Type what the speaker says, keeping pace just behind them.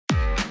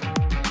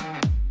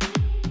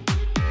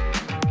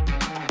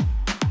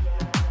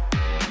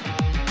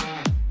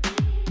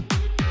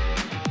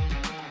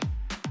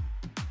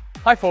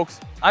Hi folks,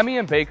 I'm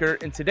Ian Baker,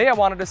 and today I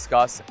want to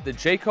discuss the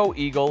Jayco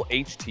Eagle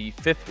HT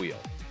fifth wheel.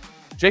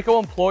 Jayco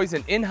employs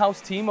an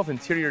in-house team of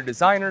interior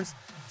designers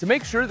to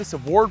make sure this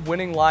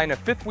award-winning line of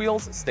fifth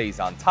wheels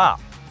stays on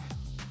top.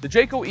 The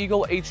Jayco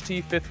Eagle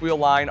HT fifth wheel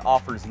line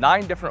offers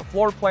 9 different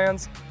floor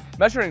plans,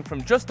 measuring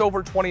from just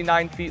over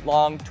 29 feet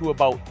long to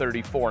about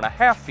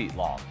 34.5 feet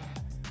long.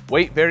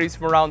 Weight varies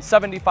from around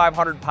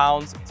 7,500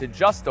 pounds to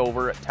just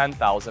over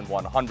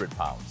 10,100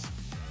 pounds.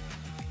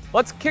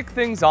 Let's kick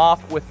things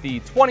off with the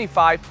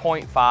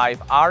 25.5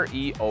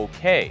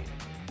 REOK.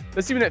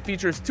 This unit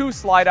features 2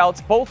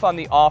 slide-outs, both on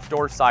the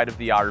off-door side of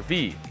the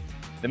RV.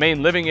 The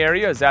main living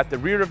area is at the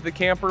rear of the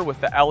camper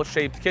with the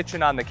L-shaped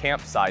kitchen on the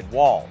campside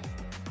wall.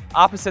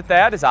 Opposite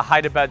that is a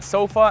hide-a-bed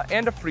sofa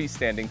and a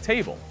freestanding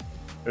table.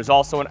 There's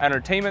also an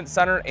entertainment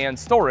center and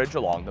storage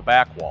along the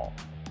back wall.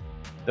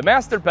 The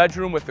master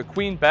bedroom with the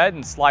queen bed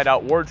and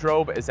slide-out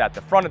wardrobe is at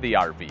the front of the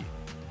RV.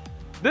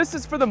 This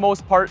is for the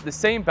most part the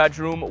same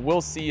bedroom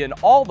we'll see in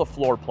all the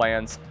floor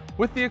plans,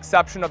 with the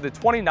exception of the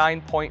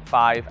 29.5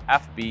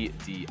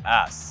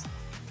 FBDS.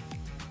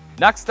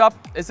 Next up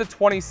is the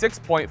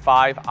 26.5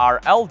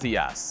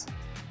 RLDS.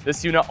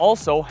 This unit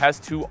also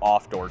has 2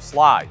 off-door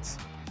slides.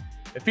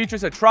 It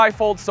features a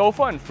tri-fold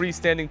sofa and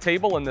freestanding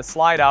table in the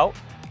slide-out,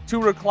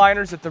 2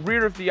 recliners at the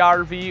rear of the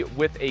RV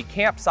with a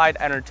campside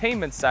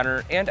entertainment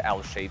center and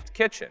L-shaped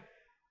kitchen.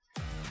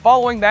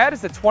 Following that is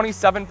the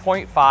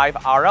 27.5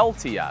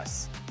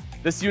 RLTS.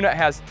 This unit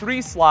has 3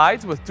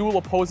 slides with dual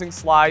opposing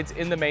slides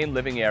in the main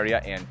living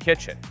area and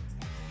kitchen.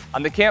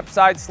 On the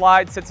campside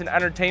slide sits an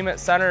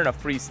entertainment center and a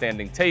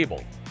freestanding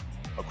table.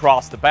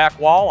 Across the back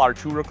wall are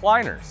 2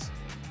 recliners.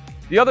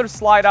 The other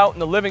slide out in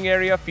the living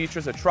area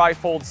features a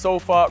tri-fold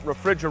sofa,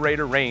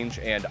 refrigerator, range,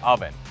 and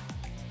oven.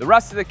 The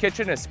rest of the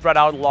kitchen is spread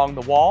out along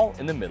the wall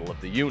in the middle of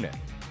the unit.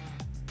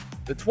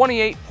 The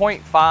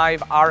 28.5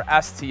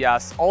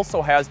 RSTS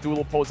also has dual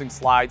opposing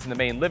slides in the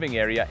main living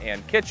area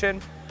and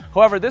kitchen.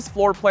 However, this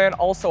floor plan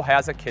also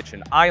has a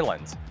kitchen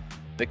island.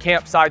 The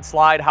campside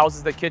slide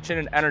houses the kitchen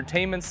and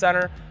entertainment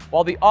center,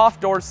 while the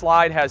off-door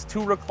slide has 2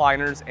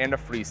 recliners and a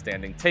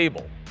freestanding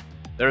table.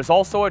 There is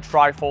also a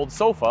tri-fold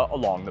sofa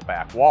along the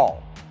back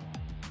wall.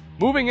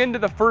 Moving into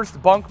the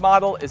first bunk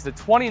model is the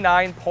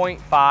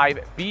 29.5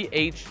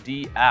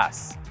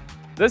 BHDS.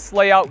 This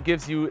layout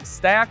gives you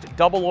stacked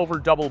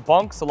double-over-double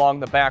bunks along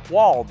the back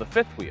wall of the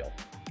fifth wheel.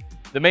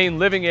 The main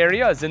living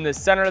area is in the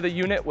center of the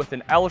unit with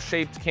an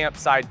L-shaped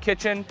campside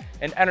kitchen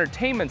and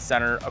entertainment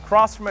center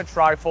across from a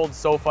tri-fold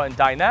sofa and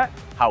dinette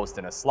housed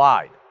in a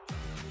slide.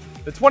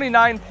 The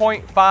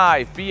 29.5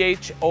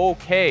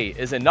 BHOK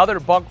is another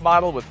bunk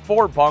model with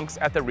 4 bunks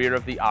at the rear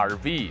of the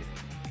RV.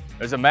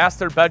 There's a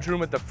master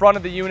bedroom at the front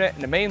of the unit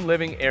and a main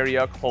living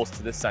area close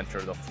to the center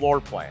of the floor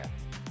plan.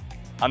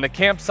 On the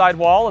campside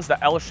wall is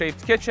the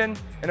L-shaped kitchen,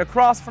 and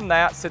across from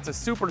that sits a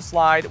super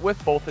slide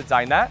with both a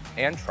dinette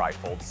and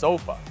tri-fold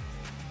sofa.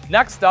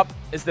 Next up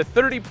is the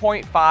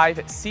 30.5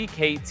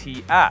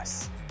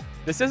 CKTS.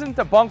 This isn't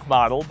a bunk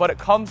model, but it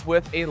comes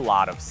with a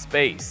lot of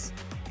space.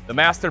 The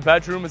master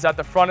bedroom is at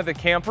the front of the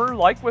camper,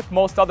 like with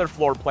most other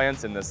floor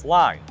plans in this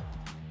line.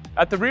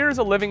 At the rear is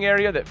a living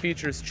area that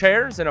features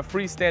chairs and a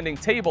freestanding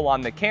table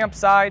on the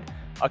campside,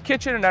 a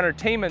kitchen and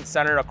entertainment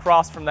center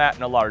across from that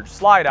and a large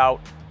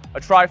slide-out, a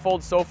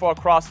tri-fold sofa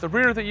across the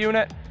rear of the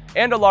unit,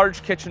 and a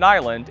large kitchen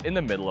island in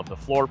the middle of the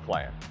floor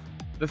plan.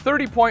 The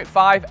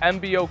 30.5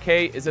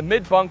 MBOK is a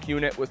mid-bunk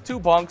unit with 2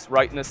 bunks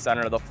right in the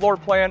center of the floor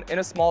plan in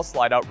a small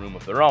slide-out room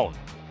of their own.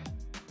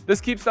 This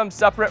keeps them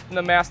separate from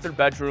the master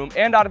bedroom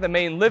and out of the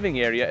main living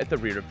area at the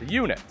rear of the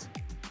unit.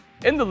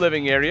 In the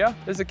living area,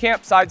 there's a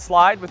campside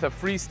slide with a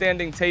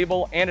freestanding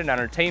table and an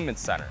entertainment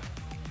center.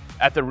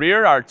 At the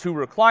rear are 2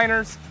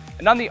 recliners,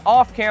 and on the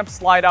off-camp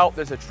slide-out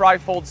there's a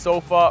tri-fold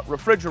sofa,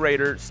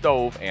 refrigerator,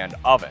 stove, and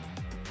oven.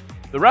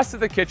 The rest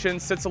of the kitchen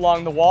sits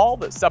along the wall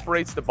that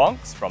separates the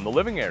bunks from the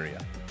living area.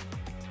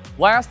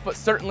 Last but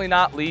certainly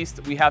not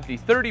least, we have the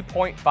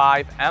 30.5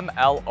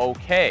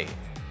 MLOK.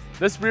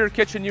 This rear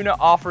kitchen unit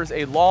offers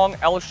a long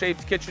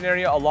L-shaped kitchen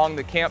area along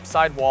the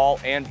campside wall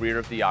and rear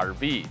of the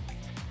RV.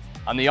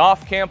 On the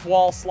off-camp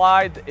wall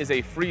slide is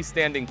a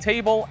freestanding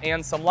table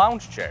and some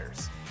lounge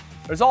chairs.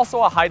 There's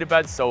also a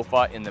hide-a-bed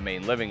sofa in the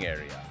main living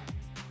area.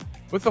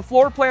 With the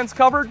floor plans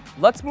covered,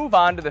 let's move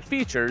on to the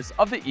features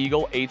of the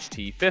Eagle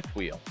HT fifth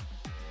wheel.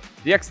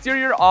 The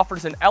exterior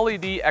offers an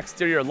LED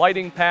exterior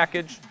lighting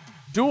package,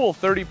 dual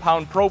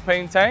 30-pound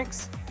propane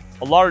tanks,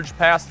 a large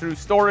pass-through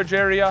storage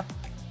area,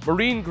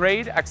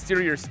 marine-grade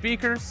exterior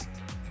speakers,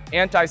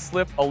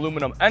 anti-slip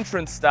aluminum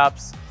entrance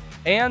steps,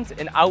 and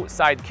an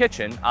outside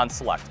kitchen on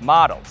select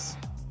models.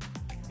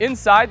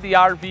 Inside, the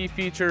RV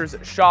features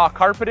Shaw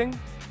carpeting,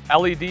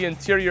 LED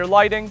interior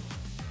lighting,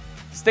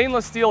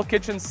 stainless steel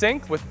kitchen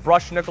sink with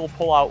brushed nickel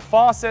pull-out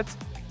faucet,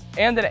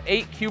 and an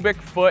 8 cubic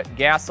foot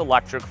gas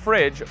electric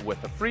fridge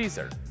with a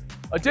freezer.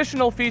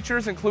 Additional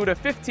features include a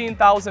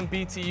 15,000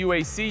 BTU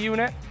AC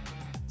unit,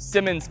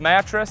 Simmons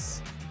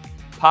mattress,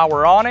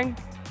 power awning,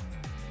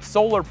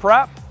 solar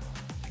prep,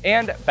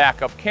 and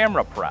backup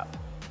camera prep.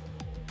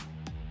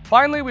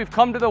 Finally, we've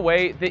come to the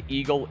way the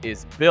Eagle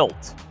is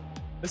built.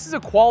 This is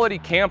a quality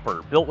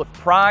camper built with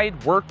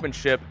pride,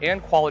 workmanship,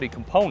 and quality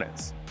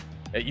components.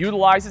 It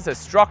utilizes a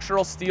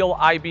structural steel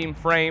I-beam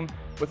frame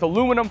with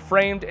aluminum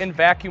framed and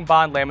vacuum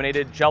bond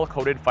laminated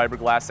gel-coated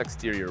fiberglass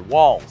exterior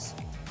walls.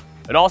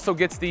 It also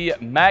gets the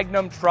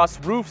Magnum Truss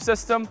roof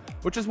system,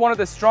 which is one of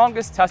the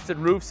strongest tested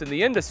roofs in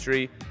the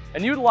industry,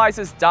 and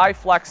utilizes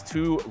Dyflex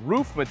 2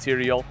 roof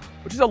material,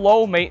 which is a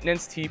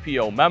low-maintenance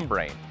TPO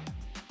membrane.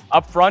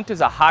 Up front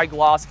is a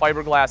high-gloss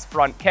fiberglass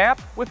front cap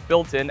with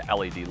built-in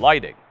LED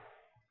lighting.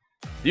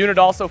 The unit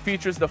also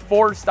features the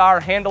 4-star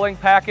handling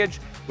package,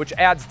 which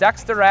adds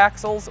Dexter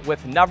axles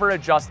with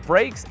never-adjust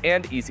brakes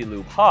and easy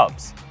lube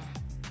hubs.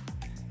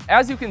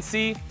 As you can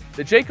see,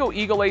 the Jayco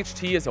Eagle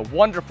HT is a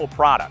wonderful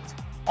product,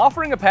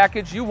 offering a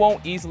package you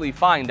won't easily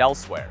find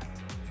elsewhere.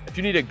 If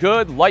you need a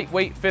good,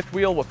 lightweight fifth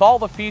wheel with all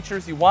the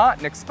features you want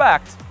and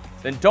expect,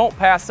 then don't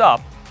pass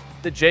up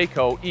the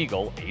Jayco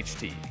Eagle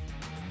HT.